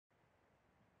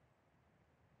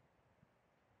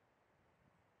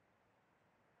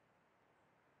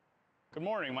Good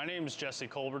morning, my name is Jesse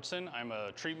Culbertson. I'm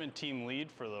a treatment team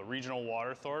lead for the Regional Water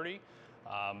Authority.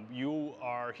 You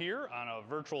are here on a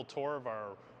virtual tour of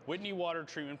our Whitney water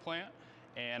treatment plant,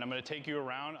 and I'm going to take you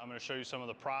around. I'm going to show you some of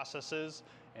the processes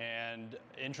and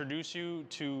introduce you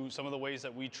to some of the ways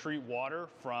that we treat water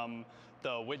from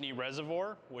the Whitney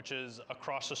Reservoir, which is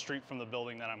across the street from the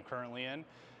building that I'm currently in,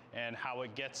 and how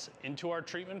it gets into our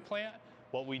treatment plant,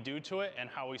 what we do to it, and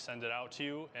how we send it out to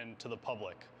you and to the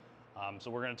public.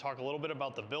 So we're going to talk a little bit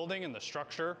about the building and the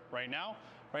structure right now.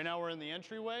 Right now we're in the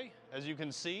entryway. As you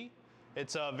can see,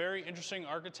 it's a very interesting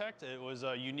architect. It was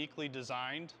uniquely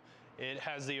designed. It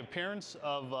has the appearance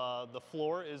of the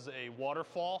floor is a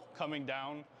waterfall coming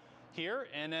down here,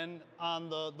 and then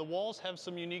on the walls have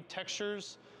some unique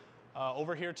textures.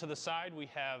 Over here to the side we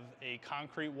have a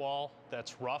concrete wall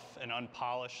that's rough and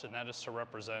unpolished, and that is to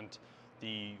represent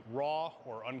the raw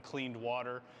or uncleaned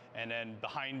water. And then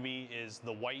behind me is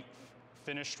the white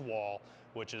finished wall,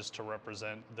 which is to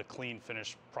represent the clean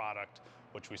finished product,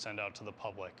 which we send out to the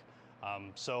public.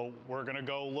 So we're gonna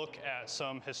go look at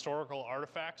some historical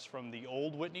artifacts from the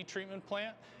old Whitney treatment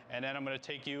plant, and then I'm gonna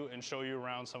take you and show you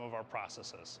around some of our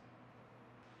processes.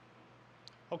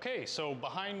 Okay, so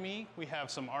behind me we have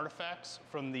some artifacts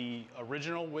from the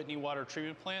original Whitney water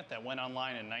treatment plant that went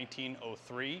online in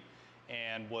 1903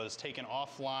 and was taken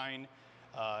offline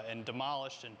and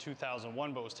demolished in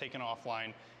 2001, but was taken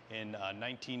offline in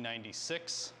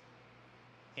 1996,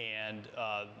 and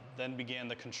then began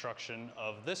the construction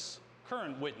of this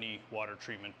current Whitney water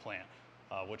treatment plant,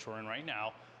 which we're in right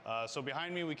now. So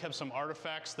behind me we kept some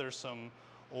artifacts. There's some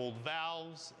old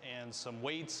valves and some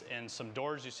weights and some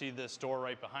doors. You see this door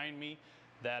right behind me.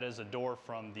 That is a door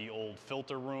from the old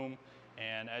filter room,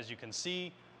 and as you can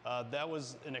see, that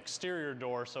was an exterior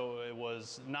door, so it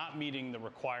was not meeting the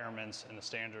requirements and the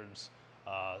standards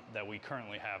that we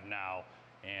currently have now.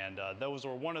 And those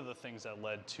were one of the things that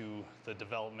led to the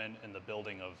development and the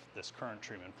building of this current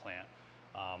treatment plant.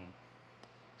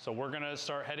 So we're gonna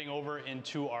start heading over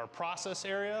into our process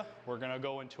area. We're gonna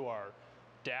go into our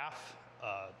DAF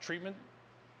treatment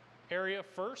area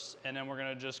first, and then we're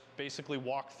gonna just basically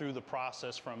walk through the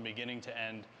process from beginning to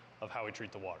end of how we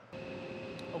treat the water.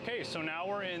 Okay, so now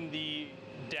we're in the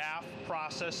DAF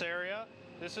process area.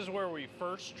 This is where we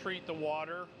first treat the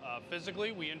water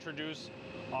physically. We introduce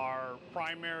our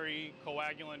primary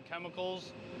coagulant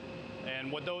chemicals,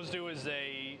 and what those do is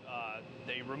they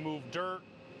remove dirt,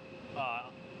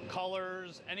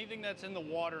 colors, anything that's in the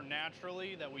water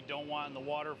naturally that we don't want in the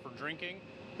water for drinking.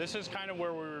 This is kind of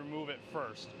where we remove it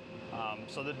first.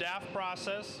 So the DAF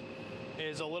process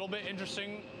is a little bit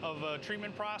interesting of a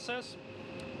treatment process.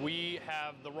 We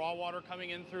have the raw water coming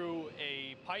in through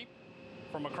a pipe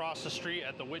from across the street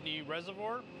at the Whitney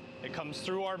Reservoir. It comes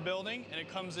through our building and it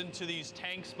comes into these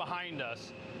tanks behind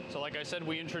us. So like I said,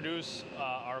 we introduce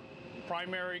our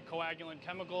primary coagulant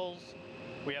chemicals.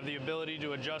 We have the ability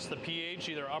to adjust the pH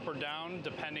either up or down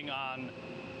depending on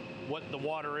what the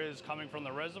water is coming from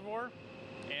the reservoir.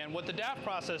 And what the DAF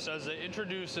process does, it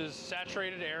introduces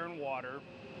saturated air and water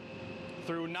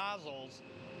through nozzles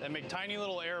that make tiny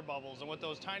little air bubbles, and what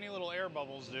those tiny little air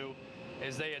bubbles do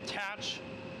is they attach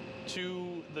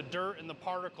to the dirt and the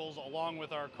particles along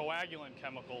with our coagulant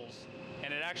chemicals,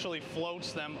 and it actually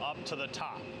floats them up to the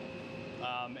top.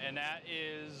 And that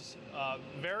is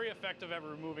very effective at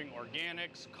removing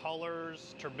organics,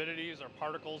 colors, turbidities or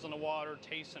particles in the water,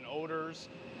 tastes and odors.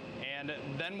 And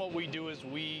then what we do is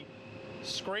we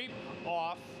scrape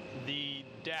off the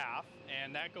DAF,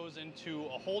 and that goes into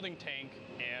a holding tank,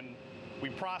 and we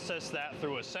process that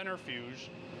through a centrifuge,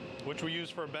 which we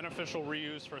use for beneficial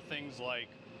reuse for things like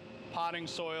potting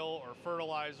soil or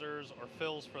fertilizers or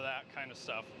fills for that kind of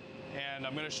stuff. And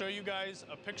I'm going to show you guys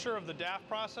a picture of the DAF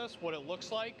process, what it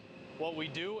looks like, what we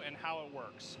do, and how it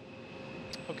works.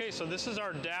 Okay, so this is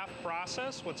our DAF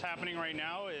process. What's happening right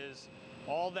now is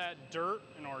all that dirt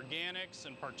and organics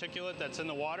and particulate that's in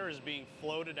the water is being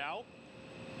floated out,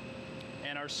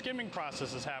 and our skimming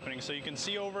process is happening. So you can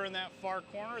see over in that far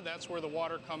corner, that's where the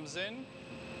water comes in.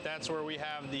 That's where we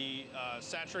have the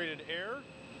saturated air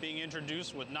being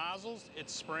introduced with nozzles.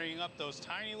 It's spraying up those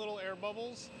tiny little air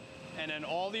bubbles, and then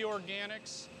all the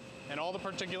organics and all the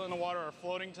particulate in the water are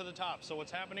floating to the top. So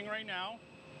what's happening right now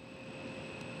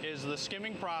is the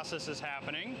skimming process is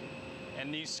happening,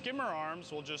 and these skimmer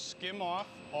arms will just skim off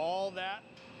all that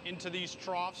into these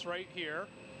troughs right here,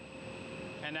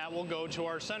 and that will go to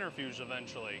our centrifuge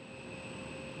eventually.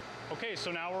 Okay,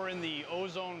 so now we're in the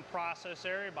ozone process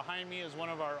area. Behind me is one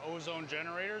of our ozone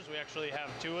generators. We actually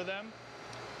have two of them.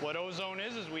 What ozone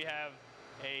is we have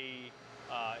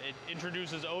it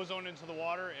introduces ozone into the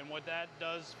water, and what that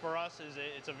does for us is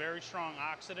it's a very strong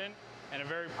oxidant. and a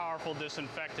very powerful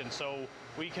disinfectant. So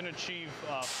we can achieve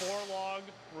 4-log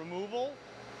removal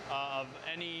of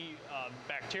any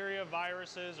bacteria,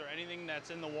 viruses, or anything that's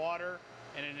in the water,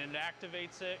 and it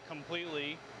inactivates it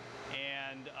completely,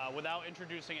 and without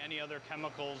introducing any other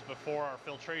chemicals before our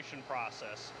filtration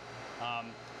process.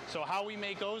 So how we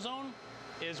make ozone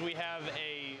is we have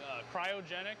a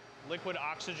cryogenic liquid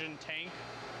oxygen tank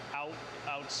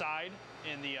outside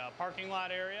in the parking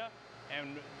lot area,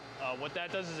 and what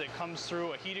that does is it comes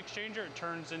through a heat exchanger, it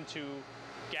turns into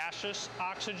gaseous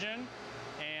oxygen,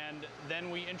 and then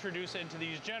we introduce it into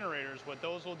these generators. What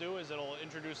those will do is it'll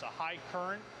introduce a high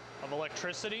current of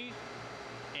electricity,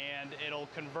 and it'll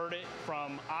convert it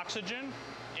from oxygen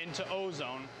into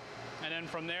ozone, and then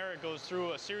from there it goes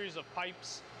through a series of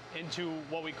pipes into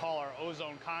what we call our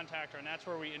ozone contactor, and that's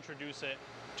where we introduce it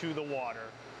to the water.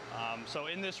 So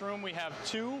in this room we have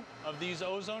 2 of these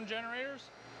ozone generators,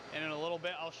 and in a little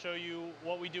bit I'll show you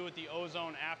what we do with the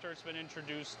ozone after it's been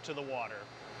introduced to the water.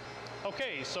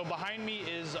 Okay, so behind me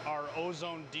is our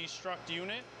ozone destruct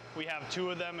unit. We have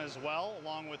 2 of them as well,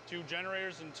 along with 2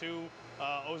 generators and 2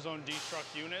 ozone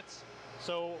destruct units.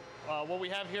 So what we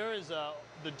have here is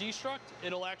the destruct.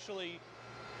 It'll actually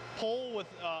pull with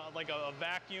like a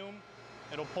vacuum.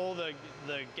 It'll pull the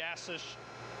gaseous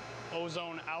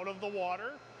ozone out of the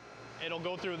water. It'll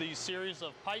go through these series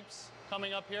of pipes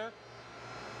coming up here,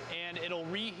 and it'll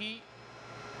reheat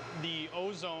the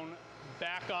ozone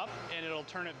back up, and it'll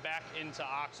turn it back into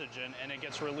oxygen, and it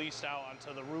gets released out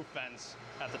onto the roof vents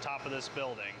at the top of this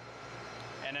building.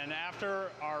 And then after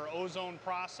our ozone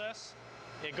process,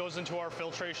 it goes into our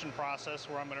filtration process,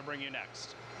 where I'm going to bring you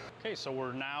next. Okay, so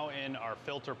we're now in our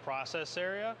filter process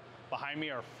area. Behind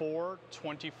me are 4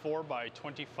 24 by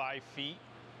 25 feet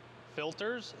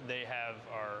filters. They have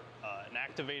an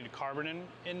activated carbon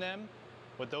in them.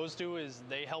 What those do is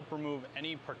they help remove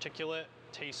any particulate,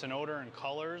 taste and odor and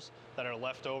colors that are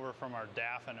left over from our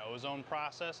DAF and ozone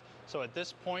process. So at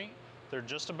this point, the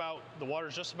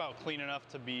water's just about clean enough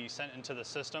to be sent into the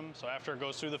system. So after it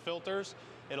goes through the filters,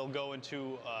 it'll go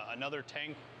into another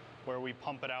tank where we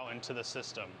pump it out into the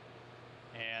system.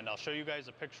 And I'll show you guys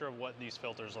a picture of what these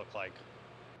filters look like.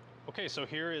 Okay, so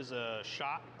here is a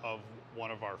shot of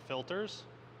one of our filters.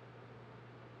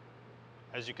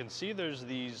 As you can see, there's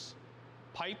these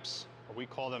pipes, or we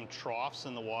call them troughs,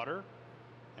 in the water.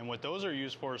 And what those are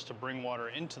used for is to bring water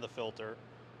into the filter,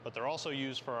 but they're also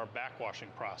used for our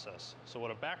backwashing process. So what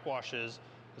a backwash is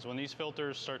when these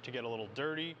filters start to get a little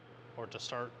dirty or to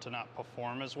start to not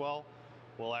perform as well,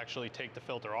 we'll actually take the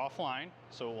filter offline,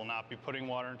 so it will not be putting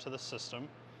water into the system,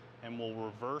 and we'll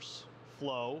reverse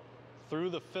flow through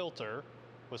the filter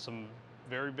with some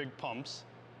very big pumps,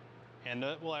 and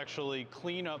that will actually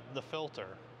clean up the filter.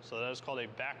 So that is called a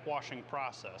backwashing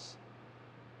process.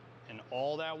 And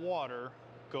all that water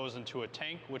goes into a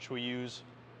tank, which we use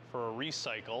for a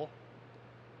recycle.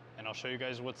 And I'll show you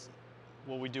guys what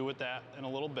we do with that in a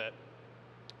little bit.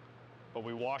 But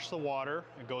we wash the water,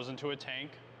 it goes into a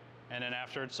tank, and then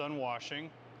after it's done washing,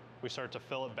 we start to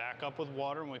fill it back up with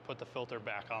water, and we put the filter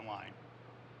back online.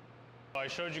 So I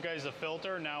showed you guys the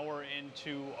filter. Now we're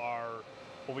into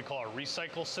what we call our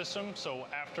recycle system. So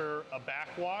after a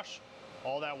backwash,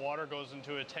 all that water goes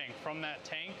into a tank. From that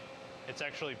tank, it's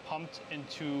actually pumped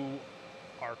into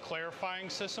our clarifying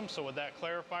system. So what that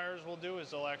clarifiers will do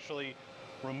is they'll actually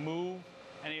remove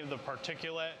any of the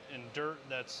particulate and dirt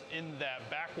that's in that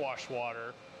backwash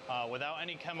water without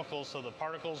any chemicals. So the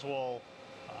particles will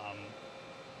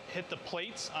hit the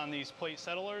plates on these plate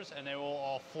settlers, and they will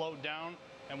all float down.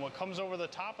 And what comes over the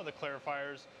top of the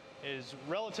clarifiers is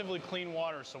relatively clean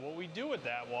water. So what we do with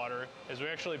that water is we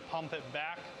actually pump it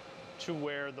back to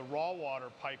where the raw water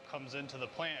pipe comes into the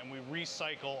plant, and we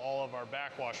recycle all of our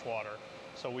backwash water.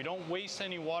 So we don't waste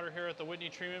any water here at the Whitney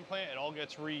treatment plant. It all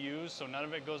gets reused, so none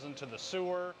of it goes into the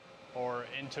sewer or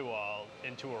into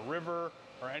a river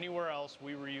or anywhere else.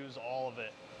 We reuse all of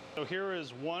it. So here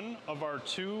is one of our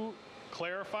 2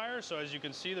 clarifiers. So as you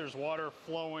can see, there's water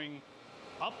flowing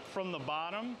up from the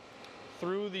bottom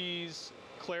through these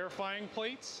clarifying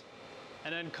plates,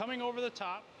 and then coming over the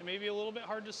top. It may be a little bit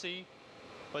hard to see,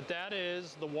 but that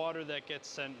is the water that gets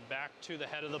sent back to the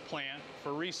head of the plant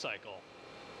for recycle.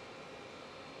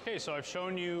 Okay, so I've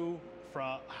shown you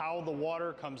from how the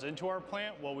water comes into our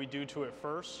plant, what we do to it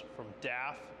first, from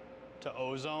DAF to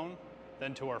ozone,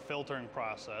 then to our filtering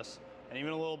process, and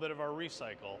even a little bit of our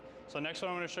recycle. So next what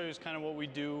I'm going to show you is kind of what we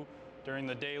do during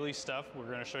the daily stuff. We're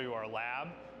going to show you our lab.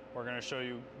 We're going to show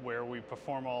you where we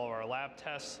perform all of our lab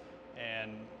tests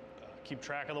and keep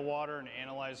track of the water and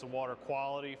analyze the water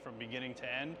quality from beginning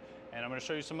to end. And I'm going to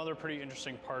show you some other pretty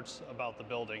interesting parts about the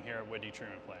building here at Whitney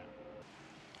Treatment Plant.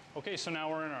 Okay, so now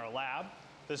we're in our lab.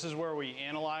 This is where we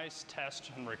analyze,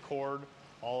 test, and record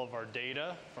all of our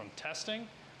data from testing.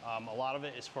 A lot of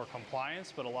it is for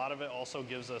compliance, but a lot of it also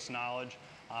gives us knowledge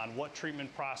on what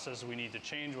treatment process we need to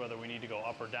change, whether we need to go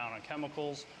up or down on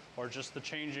chemicals, or just the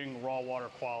changing raw water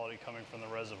quality coming from the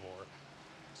reservoir.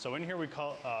 So in here we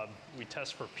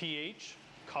test for pH,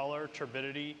 color,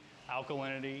 turbidity,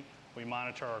 alkalinity. We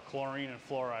monitor our chlorine and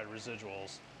fluoride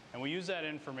residuals, and we use that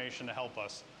information to help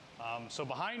us. So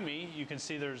behind me, you can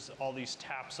see there's all these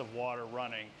taps of water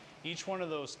running. Each one of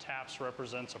those taps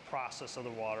represents a process of the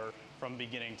water from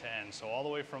beginning to end. So all the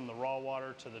way from the raw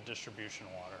water to the distribution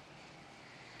water.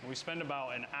 And we spend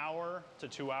about an hour to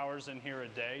 2 hours in here a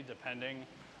day, depending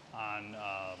on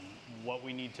what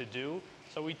we need to do.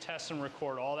 So we test and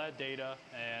record all that data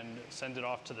and send it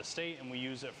off to the state, and we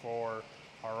use it for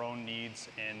our own needs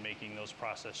in making those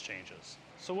process changes.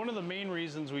 So one of the main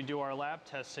reasons we do our lab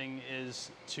testing is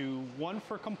one,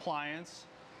 for compliance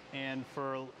and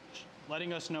for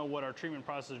letting us know what our treatment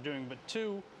process is doing, but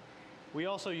two, we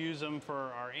also use them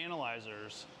for our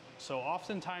analyzers. So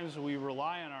oftentimes we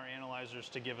rely on our analyzers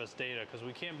to give us data because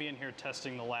we can't be in here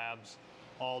testing the labs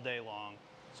all day long.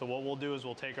 So what we'll do is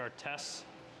we'll take our tests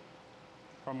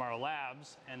from our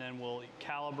labs and then we'll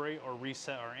calibrate or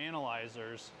reset our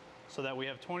analyzers so that we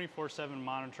have 24/7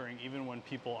 monitoring even when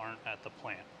people aren't at the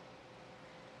plant.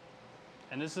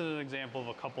 And this is an example of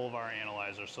a couple of our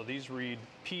analyzers. So these read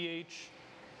pH,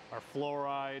 our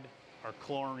fluoride, our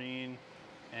chlorine,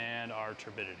 and our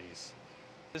turbidities.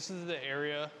 This is the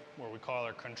area where we call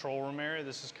our control room area.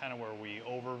 This is kind of where we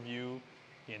overview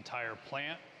the entire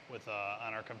plant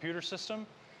on our computer system.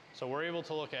 So we're able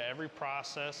to look at every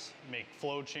process, make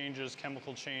flow changes,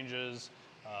 chemical changes,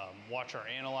 watch our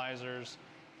analyzers,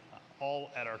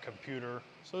 all at our computer.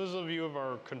 So this is a view of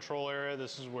our control area.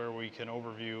 This is where we can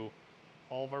overview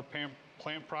all of our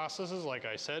plant processes, like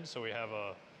I said. So we have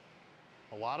a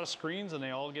lot of screens and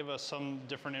they all give us some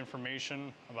different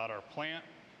information about our plant.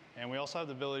 And we also have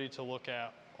the ability to look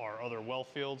at our other well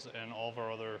fields and all of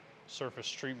our other surface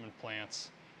treatment plants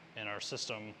in our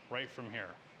system right from here.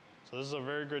 So this is a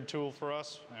very good tool for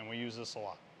us and we use this a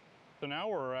lot. So now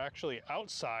we're actually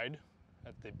outside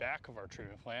at the back of our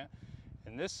treatment plant,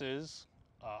 and this is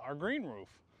our green roof.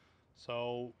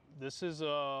 So this is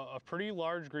a pretty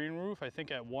large green roof. I think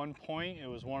at one point it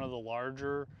was one of the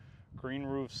larger green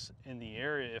roofs in the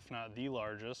area, if not the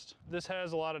largest. This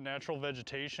has a lot of natural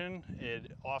vegetation.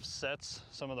 It offsets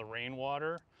some of the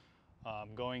rainwater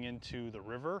going into the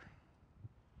river.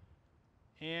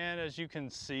 And as you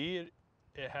can see,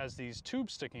 it has these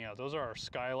tubes sticking out. Those are our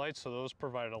skylights, so those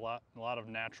provide a lot of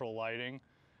natural lighting.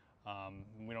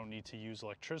 We don't need to use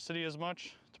electricity as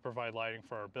much to provide lighting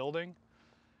for our building.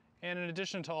 And in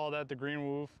addition to all that, the green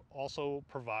roof also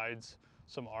provides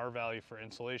some R value for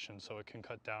insulation, so it can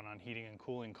cut down on heating and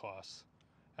cooling costs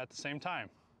at the same time.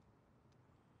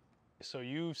 So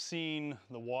you've seen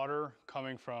the water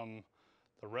coming from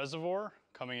the reservoir,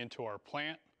 coming into our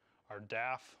plant, our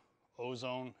DAF,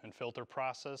 ozone, and filter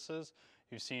processes.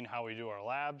 You've seen how we do our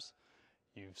labs.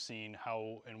 You've seen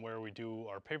how and where we do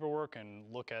our paperwork and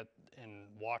look at and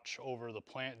watch over the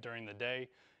plant during the day.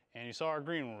 And you saw our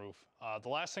green roof. The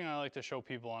last thing I like to show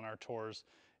people on our tours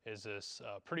is this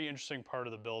pretty interesting part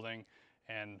of the building.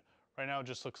 And right now it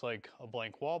just looks like a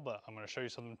blank wall, but I'm going to show you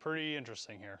something pretty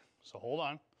interesting here. So hold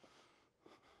on.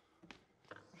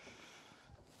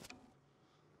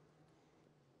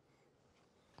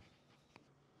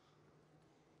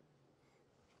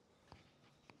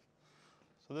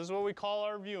 So this is what we call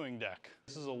our viewing deck.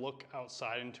 This is a look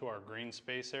outside into our green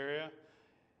space area.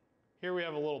 Here we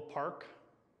have a little park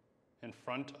in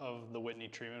front of the Whitney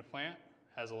treatment plant.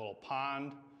 It has a little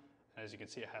pond, and as you can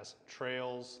see, it has some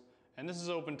trails, and this is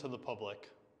open to the public.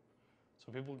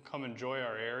 So people can come enjoy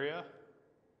our area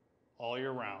all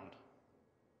year round.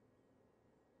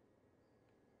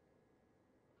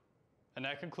 And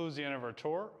that concludes the end of our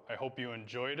tour. I hope you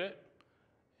enjoyed it.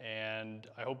 And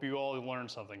I hope you all learned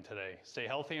something today. Stay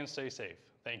healthy and stay safe.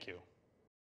 Thank you.